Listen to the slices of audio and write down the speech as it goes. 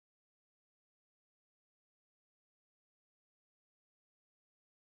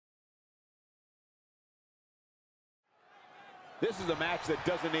This is a match that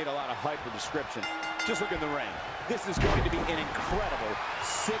doesn't need a lot of hype or description. Just look in the ring. This is going to be an incredible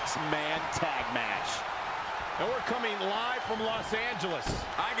six-man tag match. And we're coming live from Los Angeles.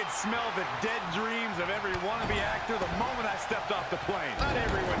 I could smell the dead dreams of every wannabe actor the moment I stepped off the plane. Not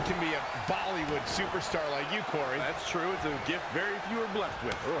everyone can be a Bollywood superstar like you, Corey. That's true. It's a gift very few are blessed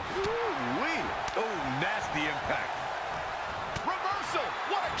with. Ooh-wee. Oh, nasty impact. Reversal.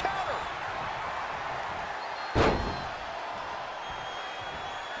 What a counter.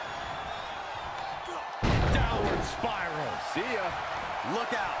 Downward spiral. See ya. Look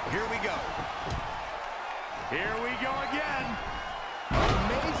out. Here we go. Here we go again.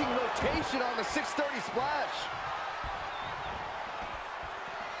 Amazing rotation on the 630 splash.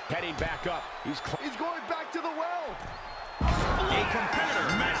 Heading back up. He's going back to the well. A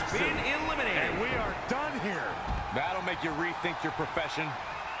competitor has been eliminated. And we are done here. That'll make you rethink your profession.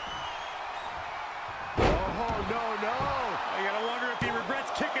 Oh, no, no. I gotta wonder if he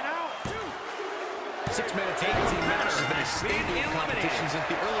regrets kicking out. 6-man tag team match has been a staple of competition since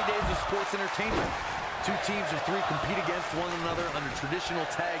the early days of sports entertainment. Two teams of three compete against one another under traditional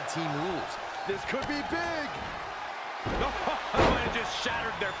tag team rules. This could be big. Might have just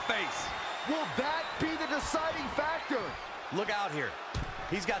shattered their face. Will that be the deciding factor? Look out here.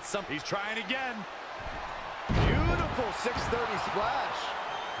 He's got something. He's trying again. Beautiful 630 splash.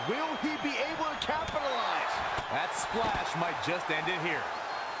 Will he be able to capitalize? That splash might just end it here.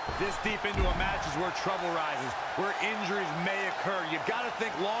 This deep into a match is where trouble rises, where injuries may occur. You've got to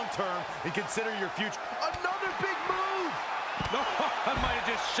think long-term and consider your future. Another big move. That might have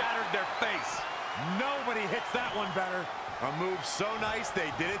just shattered their face. Nobody hits that one better. A move so nice,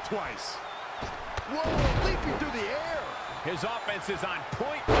 they did it twice. Whoa, leaping through the air. His offense is on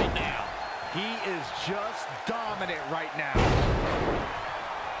point right now. He is just dominant right now.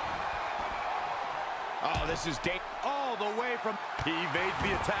 Oh, this is dangerous. All the way from... He evades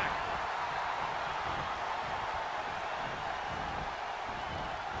the attack.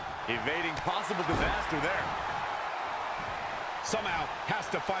 Evading possible disaster there. Somehow has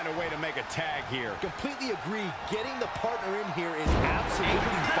to find a way to make a tag here. Completely agree. Getting the partner in here is absolutely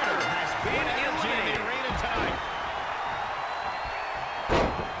vital. Has been eliminated.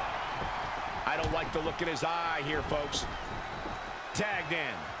 I don't like the look in his eye here, folks. Tagged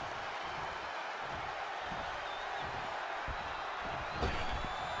in.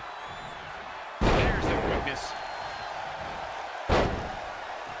 There's the quickness.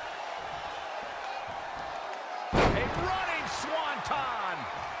 A running swanton.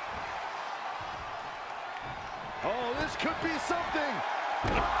 Oh, this could be something.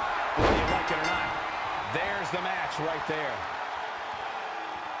 Whether you like it or not, there's the match right there.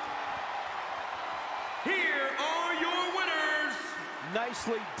 Here are your winners.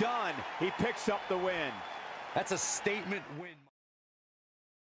 Nicely done. He picks up the win. That's a statement win.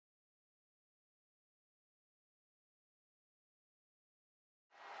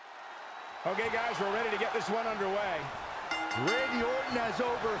 Okay, guys, we're ready to get this one underway. Randy Orton has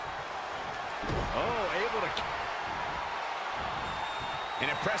over. Oh, able to. An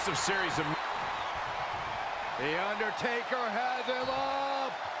impressive series of... The Undertaker has him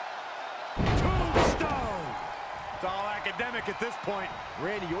up. Tombstone. It's all academic at this point.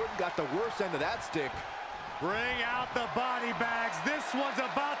 Randy Orton got the worst end of that stick. Bring out the body bags. This one's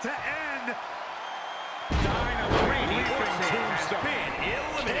about to end. Dynamite leaping tombstone.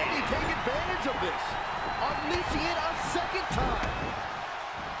 Can he take advantage of this? Unleashing it a second time.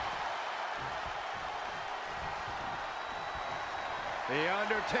 The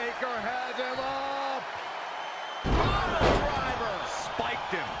Undertaker has him up. Pile driver.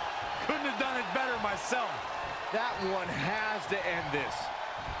 Spiked him. Couldn't have done it better myself. That one has to end this.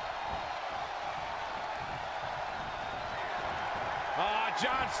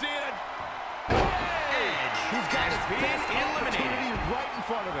 John Cena. Edge. He's got his been best opportunity eliminated. right in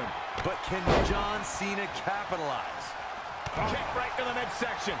front of him. But can John Cena capitalize? Kick right to the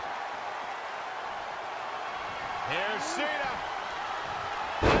midsection. Here's Cena.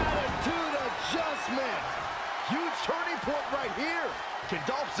 Attitude adjustment. Huge turning point right here. Can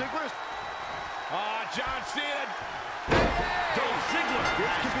Dolph Ziggler? John Cena. Dolph Ziggler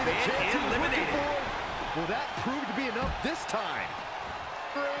This could be the has chance he been was looking eliminated. for. Will that prove to be enough this time?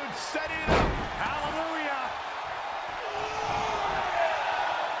 Rude setting it up. Hallelujah.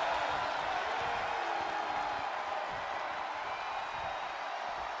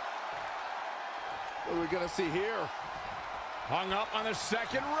 What are we going to see here? Hung up on the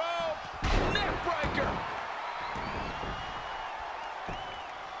second rope. Neck breaker.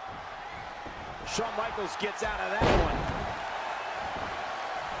 Shawn Michaels gets out of that one.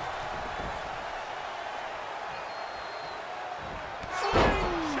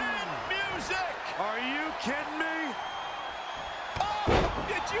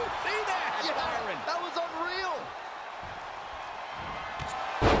 Did you see that, Byron? That was unreal.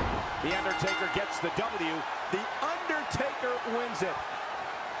 The Undertaker gets the W. The Undertaker wins it.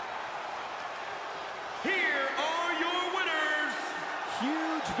 Here are your winners.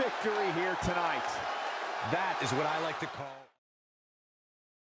 Huge victory here tonight. That is what I like to call...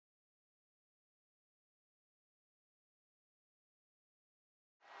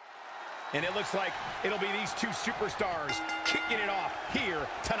 And it looks like it'll be these two superstars kicking it off here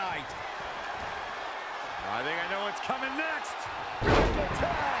tonight. I think I know what's coming next.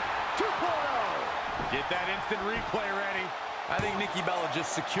 Tag 2.0. Get that instant replay ready. I think Nikki Bella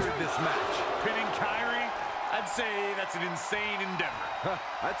just secured this match. Pinning Kyrie, I'd say that's an insane endeavor.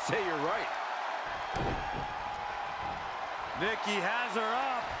 I'd say you're right. Nikki has her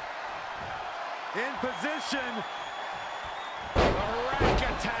up. In position. A rack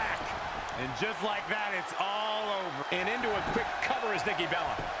attack. And just like that, it's all over. And into a quick cover is Nikki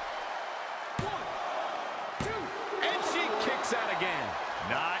Bella. 1, 2. And she kicks out again.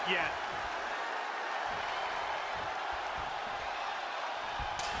 Not yet.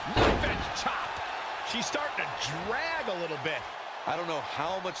 Knife edge chop. She's starting to drag a little bit. I don't know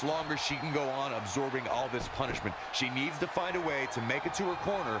how much longer she can go on absorbing all this punishment. She needs to find a way to make it to her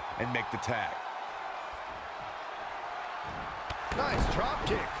corner and make the tag. Nice drop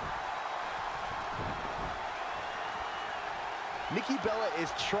kick. Nikki Bella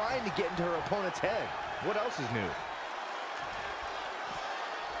is trying to get into her opponent's head. What else is new?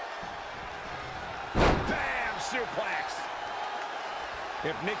 Bam! Suplex.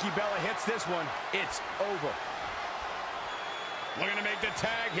 If Nikki Bella hits this one, it's over. Looking to make the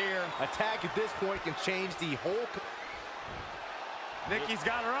tag here. A tag at this point can change the whole... Nikki's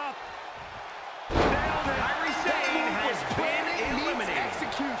got her up. Kyrie Sane has been eliminated.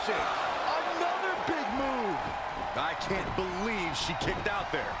 Execution. Another big move. I can't believe she kicked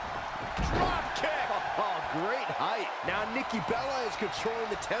out there. Drop kick. Oh, great height. Now Nikki Bella is controlling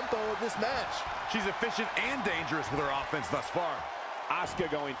the tempo of this match. She's efficient and dangerous with her offense thus far.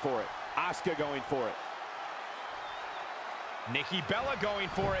 Asuka going for it. Asuka going for it. Nikki Bella going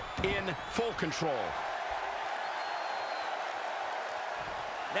for it in full control.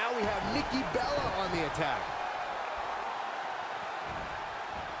 Now we have Nikki Bella on the attack.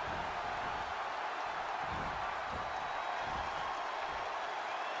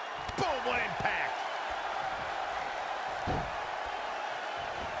 Boom, what impact.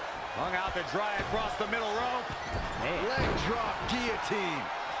 Hung out to dry across the middle rope. Leg drop guillotine.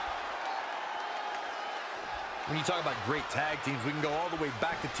 When you talk about great tag teams, we can go all the way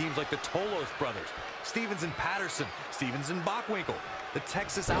back to teams like the Tolos brothers, Stevens and Patterson, Stevens and Bockwinkel, the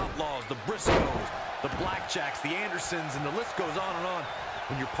Texas Outlaws, the Briscoes, the Blackjacks, the Andersons, and the list goes on and on.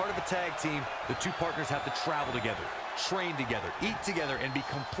 When you're part of a tag team, the two partners have to travel together, train together, eat together, and be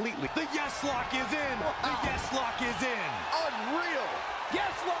completely... The yes lock is in. The yes lock is in. Unreal.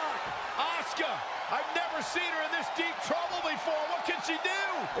 Yes lock. Asuka. I've never seen her in this deep trouble before. What can she do?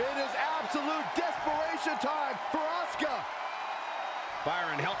 It is absolute desperation time for Asuka.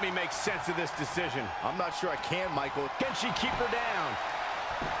 Byron, help me make sense of this decision. I'm not sure I can, Michael. Can she keep her down?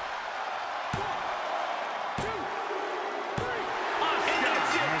 1, 2, 3. And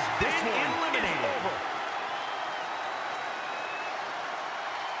that's it. Has been eliminated. Over.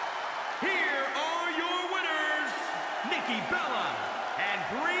 Here are your winners, Nikki Bella and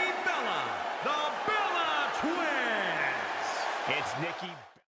Brie Bella, the Bella Twins. It's Nikki.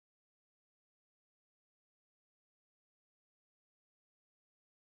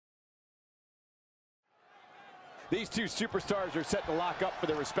 These two superstars are set to lock up for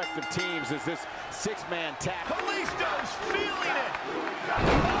their respective teams as this six-man tag. Kalisto's feeling it.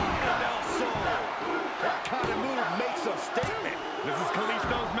 That kind of move makes a statement. This is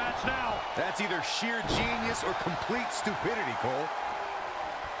Kalisto's match now. That's either sheer genius or complete stupidity, Cole.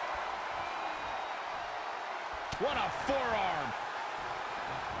 What a forearm.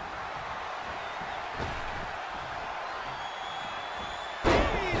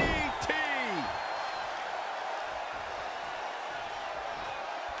 DDT.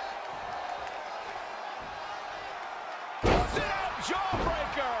 Sit-up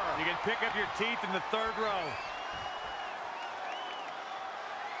jawbreaker. You can pick up your teeth in the third row.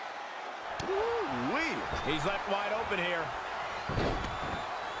 Woo-wee. He's left wide open here.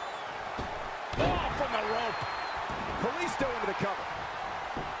 Oh, from the rope. Kalisto into the cover.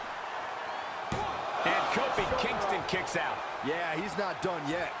 And Kofi Kingston kicks out. Yeah, he's not done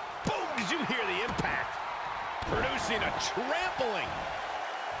yet. Boom! Did you hear the impact? Producing a trampling.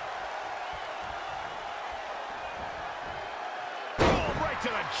 Oh, right to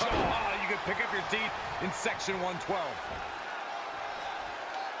the jaw. Oh, you can pick up your teeth in section 112.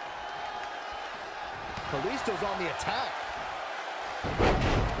 Kalisto's on the attack.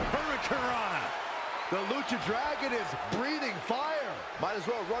 Hurricanrana. The Lucha Dragon is breathing fire. Might as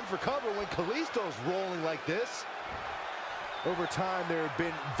well run for cover when Kalisto's rolling like this. Over time, there have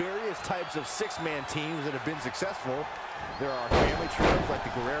been various types of six-man teams that have been successful. There are family tribes like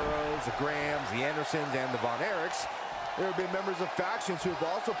the Guerreros, the Grahams, the Andersons, and the Von Erichs. There have been members of factions who have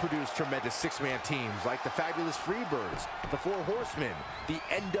also produced tremendous six-man teams like the Fabulous Freebirds, the Four Horsemen, the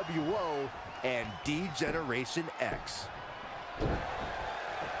NWO, and D-Generation X. Oh,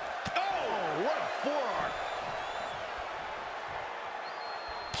 what a forearm!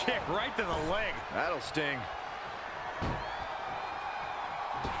 Kick right to the leg. That'll sting.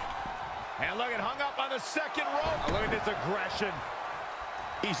 And look, it hung up on the second rope. Oh, look at this aggression.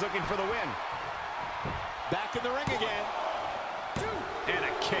 He's looking for the win. Back in the ring again. And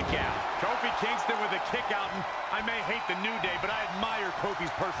a kick out. Kofi Kingston with a kick out. And I may hate the New Day, but I admire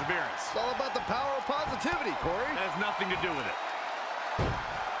Kofi's perseverance. It's all about the power of positivity, Corey. That has nothing to do with it.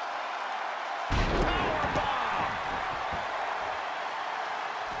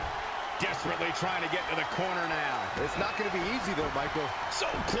 Desperately trying to get to the corner now. It's not going to be easy, though, Michael. So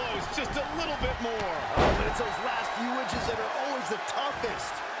close, just a little bit more. Oh, but it's those last few inches that are always the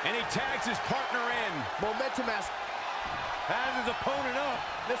toughest. And he tags his partner in. Momentum has his opponent up.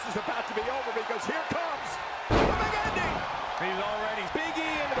 This is about to be over because here comes the big ending. He's already Big E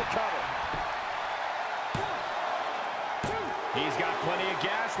into the cover. He's got plenty of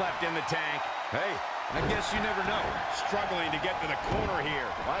gas left in the tank. Hey, I guess you never know. Struggling to get to the corner here.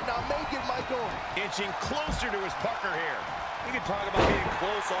 Why not make it, Michael? Inching closer to his partner here. You can talk about being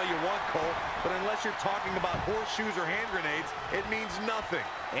close all you want, Cole, but unless you're talking about horseshoes or hand grenades, it means nothing.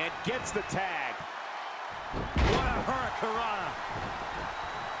 And gets the tag. What a hurricanrana.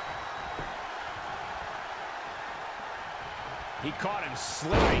 He caught him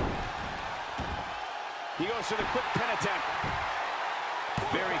slipping. He goes for the quick pin attempt.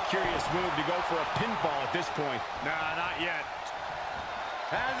 Very curious move to go for a pinfall at this point. Nah, not yet.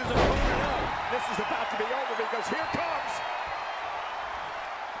 Has his opponent up. This is about to be over because here comes.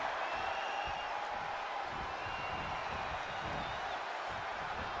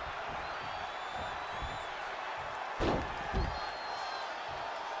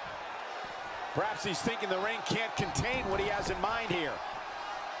 Perhaps he's thinking the ring can't contain what he has in mind here.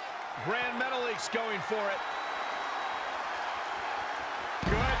 Grand Metalic's going for it.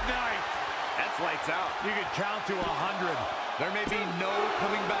 Good night. That's lights out. You could count to 100. There may be no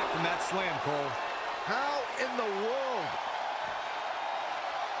coming back from that slam, Cole. How in the world?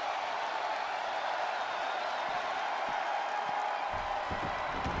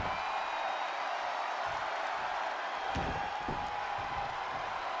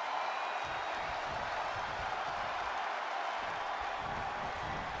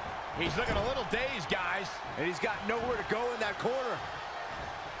 He's looking a little dazed, guys. And he's got nowhere to go in that corner.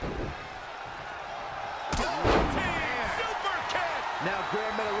 Super kick! Now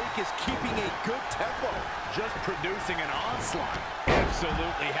Grand Metalik is keeping a good tempo. Just producing an onslaught.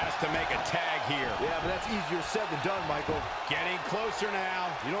 Absolutely has to make a tag here. Yeah, but that's easier said than done, Michael. Getting closer now.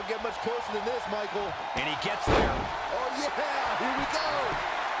 You don't get much closer than this, Michael. And he gets there. Oh, yeah, here we go.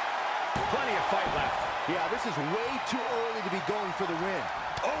 Plenty of fight left. Yeah, this is way too early to be going for the win.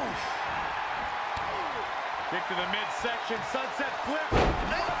 Oh! Kick to the midsection, sunset flip.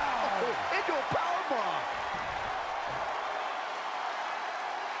 Oh, into a powerbomb.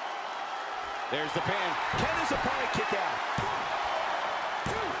 There's the pin. Can his opponent kick out?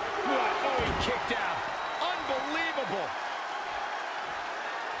 What? Oh, he kicked out. Unbelievable.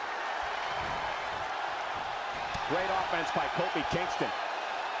 Great offense by Kofi Kingston.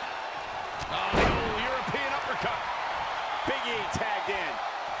 Oh, no, European uppercut. Big E tagged in.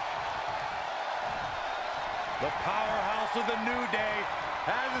 The powerhouse of the New Day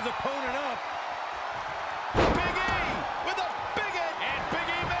has his opponent up. Big E with a big hit. And Big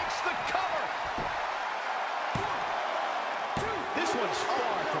E makes the cover. This one's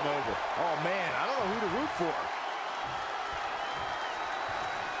far from over. Oh, man, I don't know who to root for.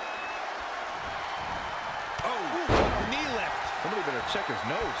 Oh, knee lift. Somebody better check his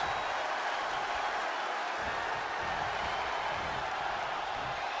nose.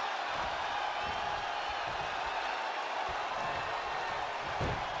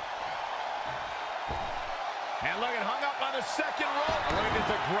 And look, it hung up on the second rope. Look at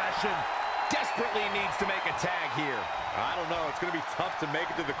this aggression. Desperately needs to make a tag here. I don't know. It's going to be tough to make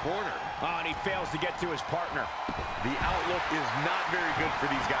it to the corner. Oh, and he fails to get to his partner. The outlook is not very good for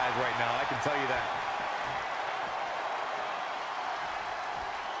these guys right now, I can tell you that.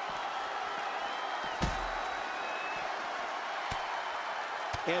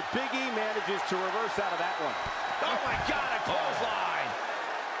 And Big E manages to reverse out of that one. Oh, my God, a clothesline.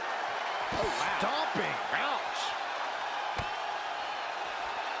 Oh, wow. Stomping. Ouch.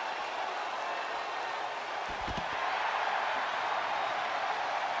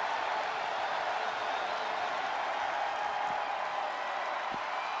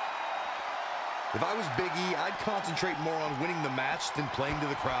 If I was Big E, I'd concentrate more on winning the match than playing to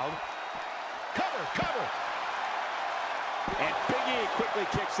the crowd. Cover, cover. And Big E quickly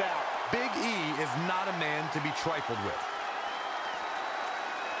kicks out. Big E is not a man to be trifled with.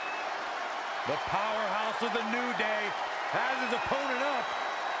 The powerhouse of the New Day has his opponent up.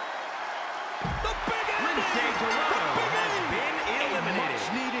 The Big E! Lindsay Dorado has been eliminated. Much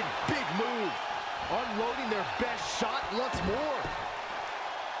needed big move. Unloading their best shot once more.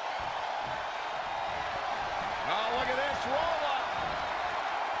 Oh, look at this roll up.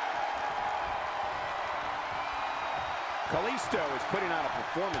 Kalisto is putting on a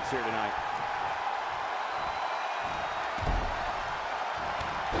performance here tonight.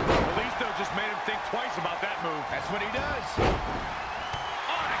 Kalisto just made him think twice about that move. That's what he does.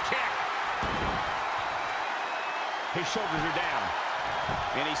 On a kick. His shoulders are down.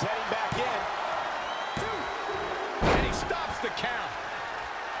 And he's heading back in. And he stops the count.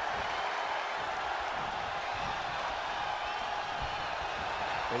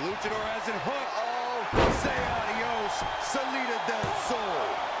 The luchador has it hooked. Say adios, Salida del Sol.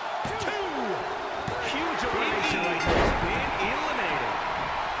 2. Huge elimination like that has been eliminated.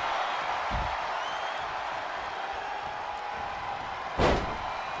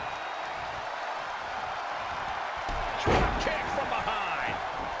 Drop kick from behind.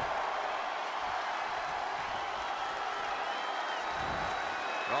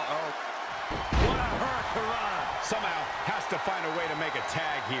 Uh-oh. What a hurricane. Somehow has to find a way to make a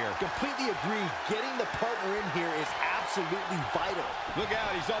tag here. Completely agree. Getting the partner in here is absolutely vital. Look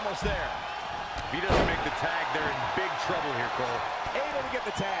out, he's almost there. If he doesn't make the tag, they're in big trouble here, Cole. Able to get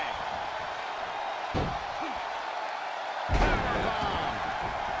the tag. Powerbomb.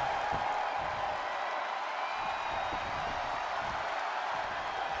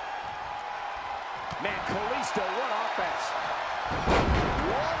 Man, Kalisto, what offense.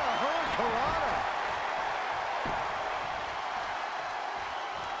 What a hurricanrana.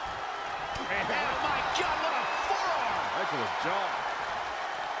 Oh my God, what a forearm! Right to the jaw.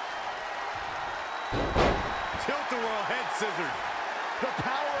 Tilt-a-whirl head scissors. The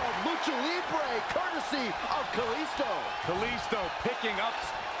power of Lucha Libre, courtesy of Kalisto. Kalisto picking up.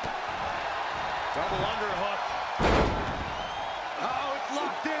 Double underhook. Uh-oh, it's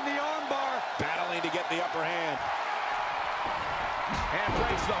locked in, the armbar. Battling to get the upper hand. And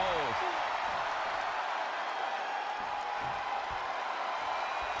breaks the hold.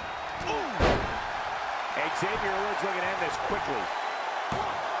 Xavier Woods looking to end this quickly.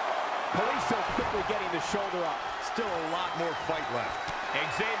 Kalisto quickly getting the shoulder up. Still a lot more fight left.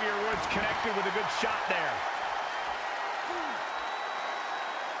 Xavier Woods connected with a good shot there.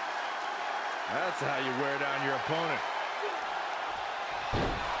 That's how you wear down your opponent.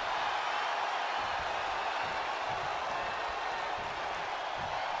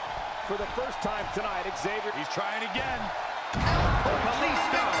 For the first time tonight, Xavier. He's trying again.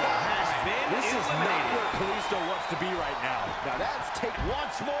 Kalisto has been This is not eliminated. where Kalisto wants to be right now. Now that's take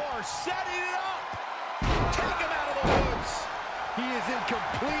Once more, setting it up. Take him out of the woods. He is in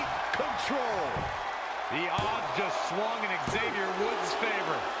complete control. The odds just swung in Xavier Woods'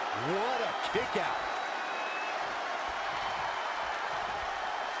 favor. What a kick out.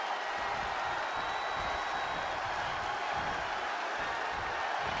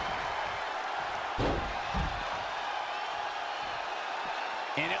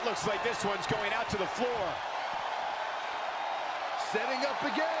 And it looks like this one's going out to the floor. Setting up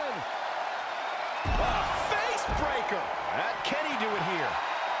again. A face breaker. Can he do it here?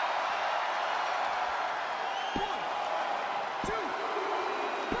 1, 2,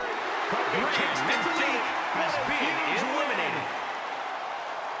 3. Kofi Kingston has been eliminated.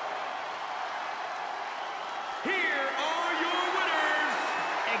 Here are your winners,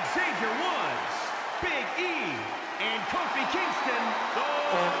 Xavier Woods, Big E, and Kofi Kingston,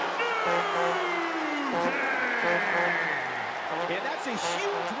 the New Day. And that's a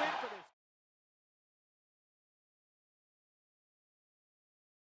huge win for this.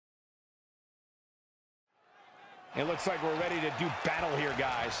 It looks like we're ready to do battle here,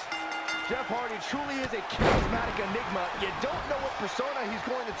 guys. Jeff Hardy truly is a charismatic enigma. You don't know what persona he's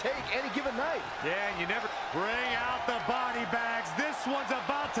going to take any given night. Yeah, you never bring out the body bags. This one's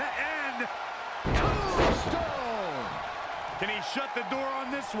about to end. Tombstone. Can he shut the door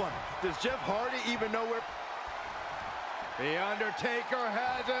on this one? Does Jeff Hardy even know where... The Undertaker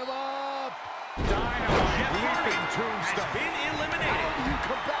has him up. Dynamite, leaping has tombstone. been eliminated. How do you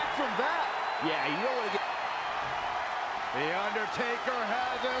come back from that? Yeah, you don't want to get... The Undertaker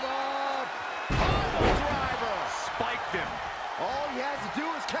has him up. Pile driver. Spiked him. All he has to do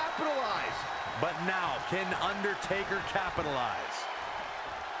is capitalize. But now, can Undertaker capitalize?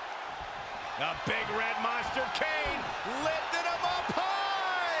 The big red monster Kane lifted him up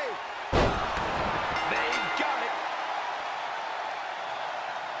high. They got it.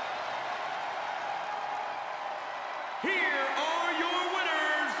 Here are your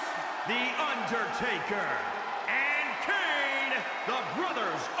winners, The Undertaker and Kane, the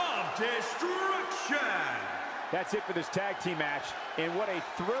Brothers of Destruction. That's it for this tag team match, and what a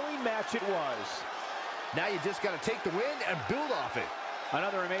thrilling match it was. Now you just got to take the win and build off it.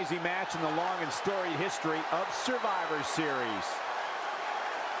 Another amazing match in the long and storied history of Survivor Series.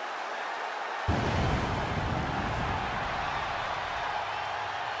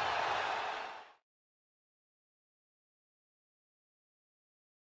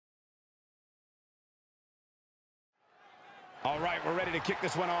 All right, we're ready to kick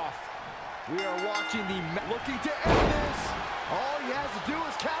this one off. We are watching looking to end this. All he has to do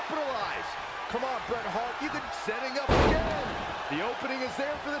is capitalize. Come on, Bret Hart, you can setting up again. The opening is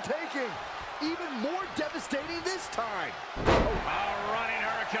there for the taking. Even more devastating this time. Running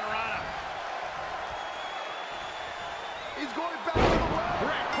Hurricane Rana. He's going back to the well.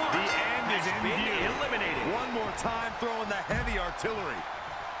 Bret Hart The end is has in been view. eliminated. One more time, throwing the heavy artillery.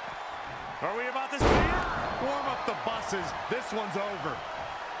 Are we about to see it? Warm up the buses. This one's over.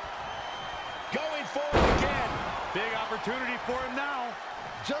 Going forward again. Big opportunity for him now.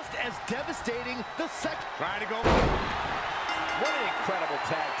 Just as devastating the second. Trying to go. What an incredible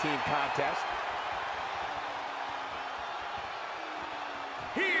tag team contest.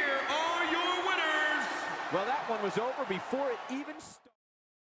 Here are your winners. Well, that one was over before it even started.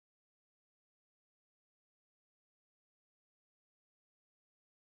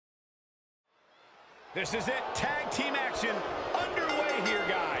 This is it. Tag team action underway here,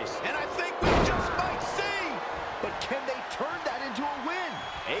 guys. And I think we just might see. But can they turn that into a win?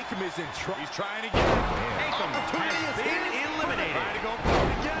 Akam is in trouble. He's trying to get it. Akam has been eliminated. Trying to go for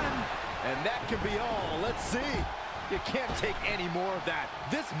it again. And that can be all. Let's see. You can't take any more of that.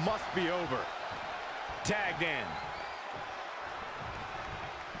 This must be over. Tagged in.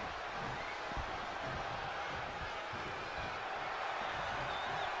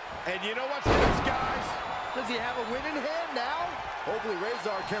 And you know what's next, guys? Does he have a win in hand now? Hopefully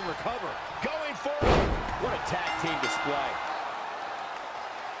Razor can recover. Going forward. What a tag team display.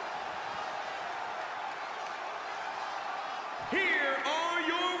 Here are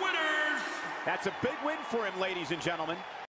your winners. That's a big win for him, ladies and gentlemen.